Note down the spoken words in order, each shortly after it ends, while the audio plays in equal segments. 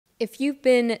If you've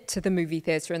been to the movie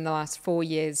theatre in the last 4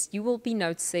 years, you will be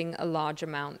noticing a large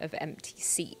amount of empty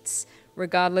seats,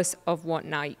 regardless of what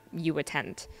night you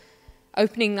attend.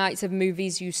 Opening nights of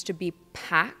movies used to be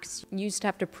packed. You used to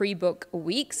have to pre-book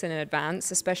weeks in advance,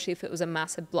 especially if it was a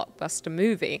massive blockbuster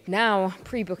movie. Now,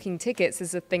 pre-booking tickets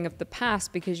is a thing of the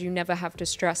past because you never have to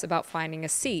stress about finding a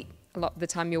seat. A lot of the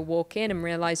time you'll walk in and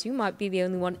realize you might be the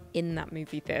only one in that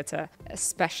movie theater,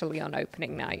 especially on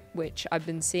opening night, which I've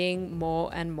been seeing more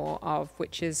and more of,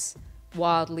 which is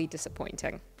wildly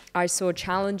disappointing. I saw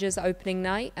Challenger's opening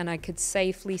night, and I could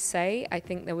safely say I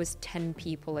think there was 10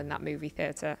 people in that movie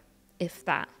theater, if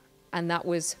that. And that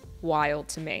was wild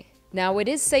to me. Now, it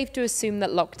is safe to assume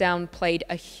that lockdown played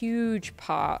a huge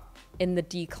part in the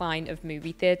decline of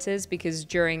movie theaters because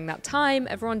during that time,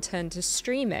 everyone turned to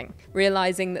streaming,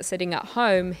 realizing that sitting at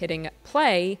home, hitting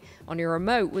play on your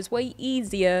remote was way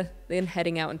easier than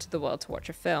heading out into the world to watch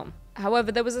a film.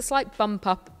 However, there was a slight bump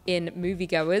up in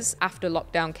moviegoers after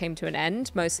lockdown came to an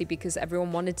end, mostly because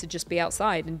everyone wanted to just be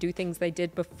outside and do things they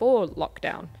did before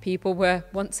lockdown. People were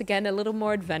once again a little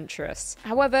more adventurous.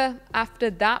 However, after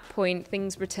that point,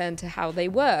 things returned to how they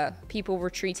were. People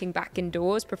retreating back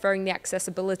indoors, preferring the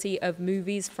accessibility of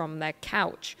movies from their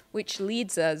couch, which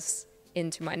leads us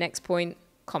into my next point: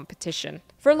 competition.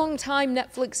 For a long time,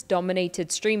 Netflix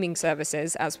dominated streaming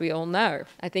services, as we all know.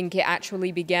 I think it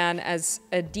actually began as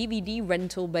a DVD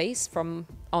rental base from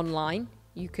online.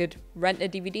 You could rent a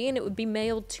DVD and it would be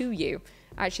mailed to you.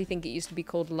 I actually think it used to be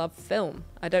called Love Film.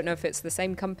 I don't know if it's the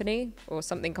same company or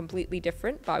something completely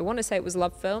different, but I want to say it was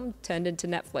Love Film turned into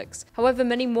Netflix. However,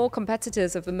 many more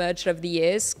competitors have emerged over the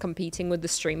years, competing with the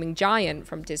streaming giant,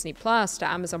 from Disney Plus to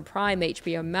Amazon Prime,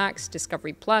 HBO Max,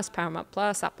 Discovery Plus, Paramount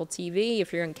Plus, Apple TV,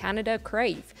 if you're in Canada,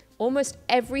 Crave. Almost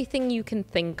everything you can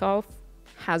think of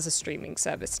has a streaming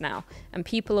service now, and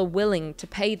people are willing to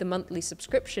pay the monthly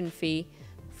subscription fee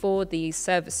for these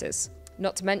services.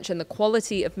 Not to mention the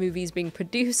quality of movies being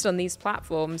produced on these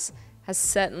platforms has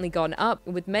certainly gone up,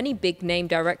 with many big name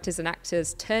directors and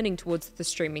actors turning towards the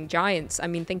streaming giants. I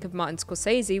mean, think of Martin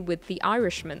Scorsese with The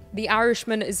Irishman. The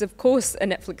Irishman is of course a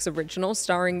Netflix original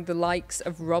starring the likes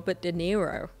of Robert De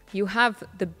Niro. You have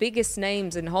the biggest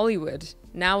names in Hollywood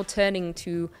now turning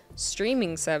to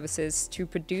streaming services to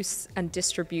produce and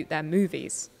distribute their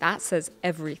movies. That says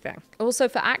everything. Also,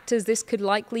 for actors, this could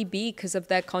likely be because of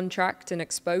their contract and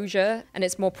exposure, and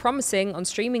it's more promising on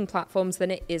streaming platforms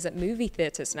than it is at movie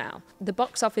theaters now. The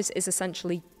box office is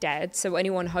essentially dead, so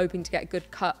anyone hoping to get a good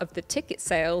cut of the ticket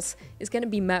sales is going to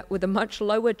be met with a much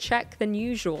lower check than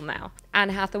usual now. Anne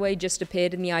Hathaway just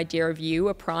appeared in The Idea of You,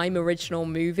 a Prime original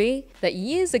movie that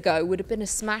years ago would have been a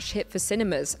smash hit for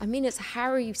cinemas. I mean, it's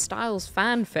Harry Styles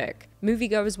fanfic.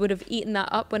 Moviegoers would have eaten that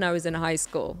up when I was in high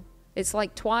school. It's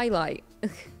like Twilight.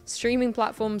 Streaming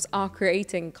platforms are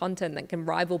creating content that can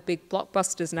rival big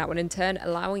blockbusters now, and in turn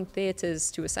allowing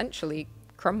theaters to essentially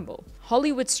crumble.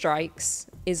 Hollywood strikes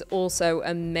is also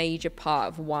a major part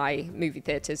of why movie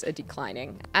theaters are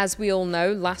declining. As we all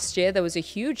know, last year there was a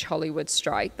huge Hollywood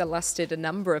strike that lasted a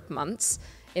number of months,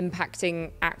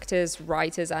 impacting actors,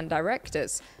 writers, and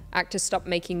directors. Actors stopped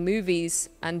making movies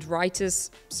and writers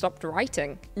stopped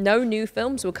writing. No new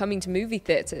films were coming to movie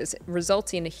theaters,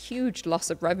 resulting in a huge loss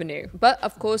of revenue. But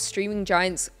of course, streaming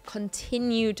giants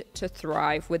continued to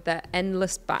thrive with their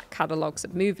endless back catalogs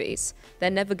of movies. They're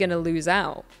never going to lose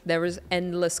out. There is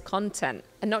endless content,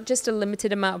 and not just a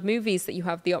limited amount of movies that you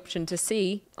have the option to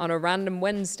see on a random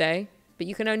Wednesday, but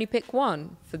you can only pick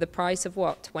one for the price of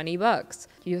what, $20?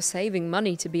 You're saving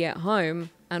money to be at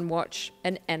home and watch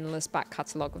an endless back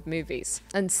catalogue of movies.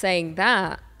 And saying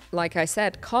that, like I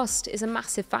said, cost is a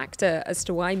massive factor as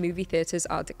to why movie theaters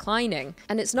are declining.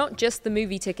 And it's not just the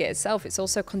movie ticket itself, it's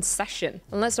also concession.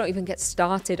 And let's not even get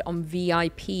started on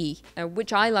VIP,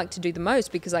 which I like to do the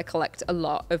most because I collect a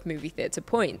lot of movie theater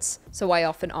points. So I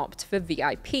often opt for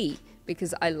VIP,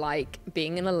 because I like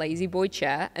being in a lazy boy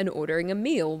chair and ordering a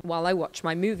meal while I watch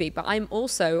my movie. But I'm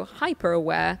also hyper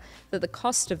aware that the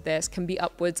cost of this can be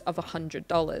upwards of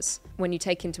 $100 when you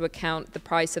take into account the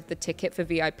price of the ticket for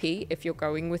VIP if you're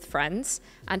going with friends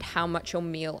and how much your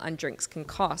meal and drinks can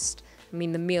cost. I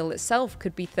mean, the meal itself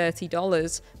could be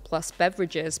 $30 plus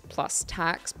beverages, plus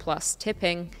tax, plus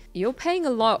tipping. You're paying a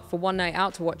lot for one night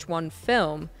out to watch one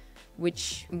film,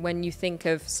 which when you think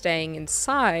of staying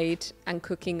inside and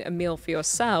cooking a meal for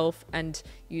yourself and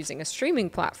using a streaming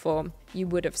platform, you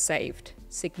would have saved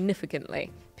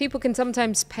significantly. People can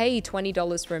sometimes pay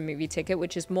 $20 for a movie ticket,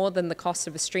 which is more than the cost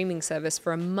of a streaming service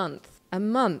for a month. A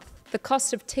month. The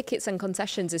cost of tickets and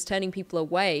concessions is turning people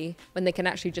away when they can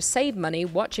actually just save money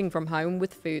watching from home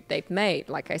with food they've made,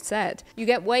 like I said. You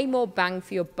get way more bang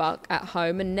for your buck at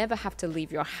home and never have to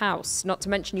leave your house. Not to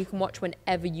mention you can watch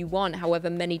whenever you want, however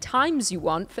many times you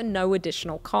want, for no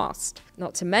additional cost.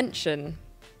 Not to mention,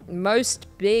 most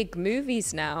big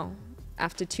movies now,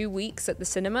 after 2 weeks at the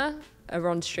cinema, are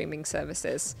on streaming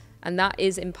services. And that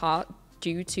is in part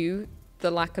due to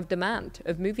the lack of demand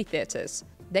of movie theaters.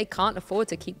 They can't afford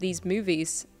to keep these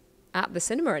movies at the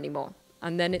cinema anymore.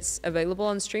 And then it's available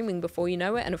on streaming before you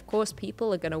know it. And of course,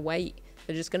 people are going to wait.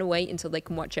 They're just going to wait until they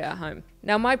can watch it at home.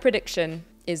 Now, my prediction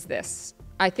is this.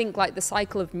 I think like the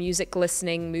cycle of music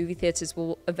listening, movie theaters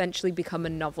will eventually become a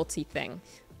novelty thing.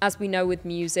 As we know with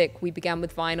music, we began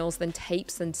with vinyls, then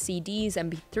tapes, then CDs,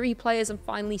 MP3 players, and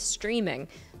finally streaming,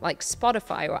 like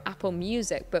Spotify or Apple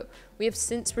Music, but we have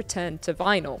since returned to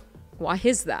vinyl. Why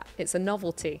is that? It's a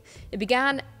novelty. It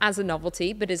began as a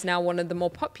novelty, but is now one of the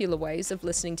more popular ways of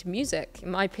listening to music.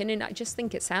 In my opinion, I just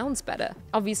think it sounds better.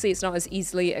 Obviously, it's not as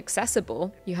easily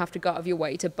accessible. You have to go out of your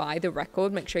way to buy the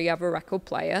record, make sure you have a record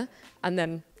player, and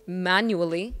then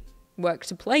manually work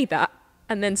to play that,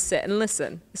 and then sit and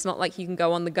listen. It's not like you can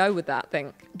go on the go with that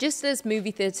thing. Just as movie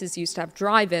theaters used to have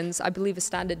drive-ins, I believe a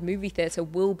standard movie theater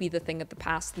will be the thing of the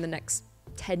past in the next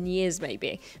 10 years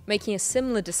maybe, making a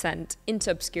similar descent into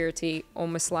obscurity,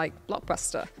 almost like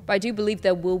Blockbuster. But I do believe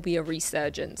there will be a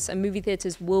resurgence and movie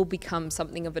theaters will become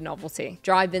something of a novelty.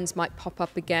 Drive-ins might pop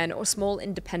up again, or small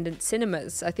independent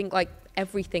cinemas. I think like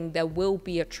everything, there will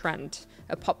be a trend,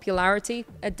 a popularity,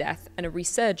 a death, and a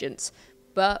resurgence,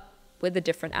 but with a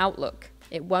different outlook.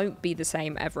 It won't be the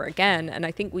same ever again, and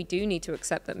I think we do need to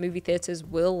accept that movie theaters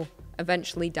will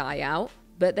eventually die out,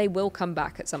 but they will come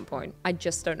back at some point. I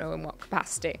just don't know in what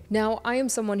capacity. Now, I am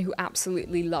someone who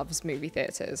absolutely loves movie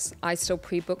theaters. I still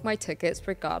pre-book my tickets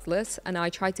regardless, and I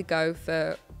try to go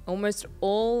for almost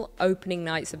all opening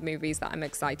nights of movies that I'm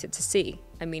excited to see.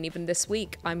 I mean, even this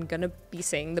week, I'm gonna be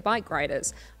seeing The Bike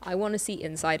Riders. I wanna see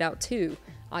Inside Out 2.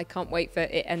 I can't wait for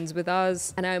It Ends With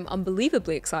Us, and I'm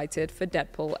unbelievably excited for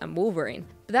Deadpool and Wolverine.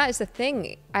 But that is the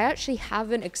thing, I actually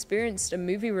haven't experienced a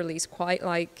movie release quite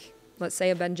like, let's say,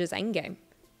 Avengers Endgame.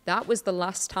 That was the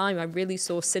last time I really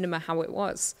saw cinema how it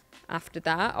was. After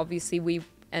that, obviously, we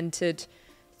entered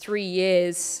 3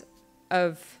 years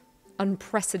of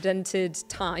unprecedented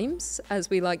times,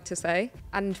 as we like to say,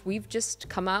 and we've just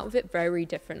come out of it very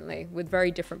differently, with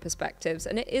very different perspectives,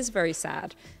 and it is very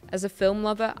sad. As a film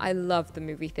lover, I love the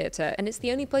movie theater, and it's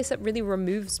the only place that really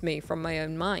removes me from my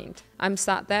own mind. I'm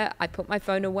sat there, I put my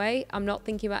phone away, I'm not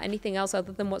thinking about anything else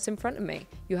other than what's in front of me.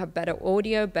 You have better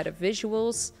audio, better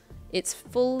visuals. It's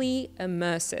fully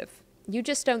immersive. You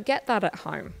just don't get that at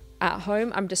home. At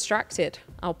home, I'm distracted.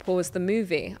 I'll pause the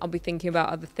movie. I'll be thinking about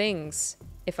other things.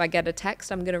 If I get a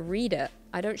text, I'm gonna read it.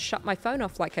 I don't shut my phone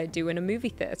off like I do in a movie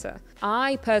theater.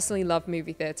 I personally love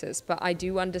movie theaters, but I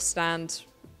do understand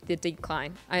the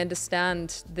decline. I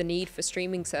understand the need for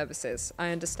streaming services. I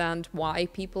understand why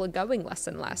people are going less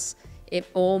and less. It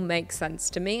all makes sense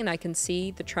to me, and I can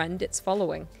see the trend it's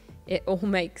following. It all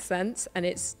makes sense, and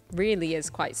it really is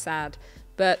quite sad.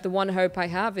 But the one hope I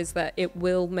have is that it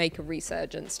will make a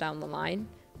resurgence down the line.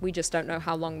 We just don't know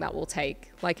how long that will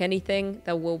take. Like anything,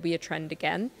 there will be a trend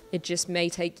again. It just may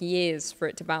take years for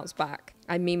it to bounce back.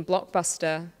 I mean,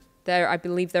 Blockbuster, I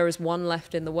believe there is one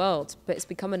left in the world, but it's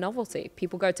become a novelty.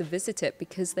 People go to visit it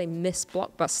because they miss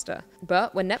Blockbuster.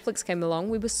 But when Netflix came along,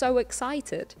 we were so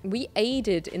excited. We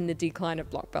aided in the decline of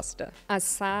Blockbuster. As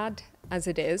sad as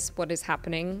it is, what is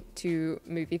happening to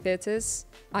movie theaters,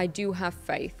 I do have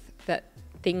faith that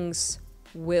things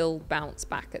will bounce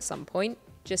back at some point,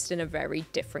 just in a very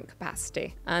different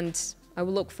capacity. And I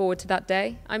will look forward to that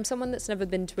day. I'm someone that's never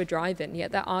been to a drive-in,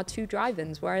 yet there are 2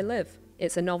 drive-ins where I live.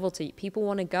 It's a novelty. People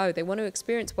want to go. They want to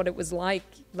experience what it was like,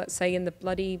 let's say in the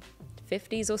bloody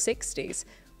 50s or 60s,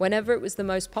 whenever it was the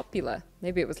most popular.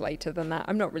 Maybe it was later than that.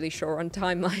 I'm not really sure on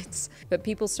timelines, but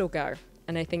people still go.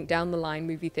 And I think down the line,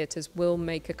 movie theaters will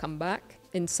make a comeback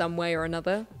in some way or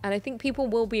another. And I think people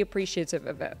will be appreciative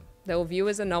of it. They'll view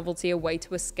as a novelty, a way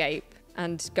to escape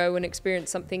and go and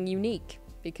experience something unique.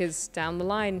 Because down the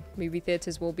line, movie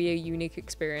theaters will be a unique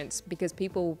experience because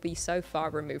people will be so far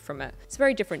removed from it. It's a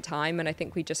very different time, and I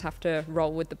think we just have to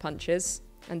roll with the punches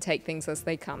and take things as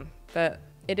they come. But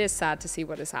it is sad to see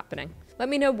what is happening. Let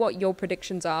me know what your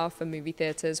predictions are for movie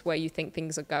theaters, where you think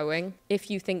things are going. If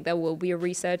you think there will be a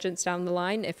resurgence down the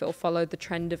line, if it'll follow the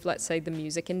trend of, let's say, the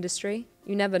music industry.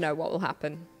 You never know what will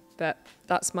happen. But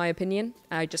that's my opinion.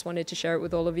 I just wanted to share it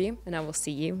with all of you, and I will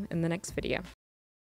see you in the next video.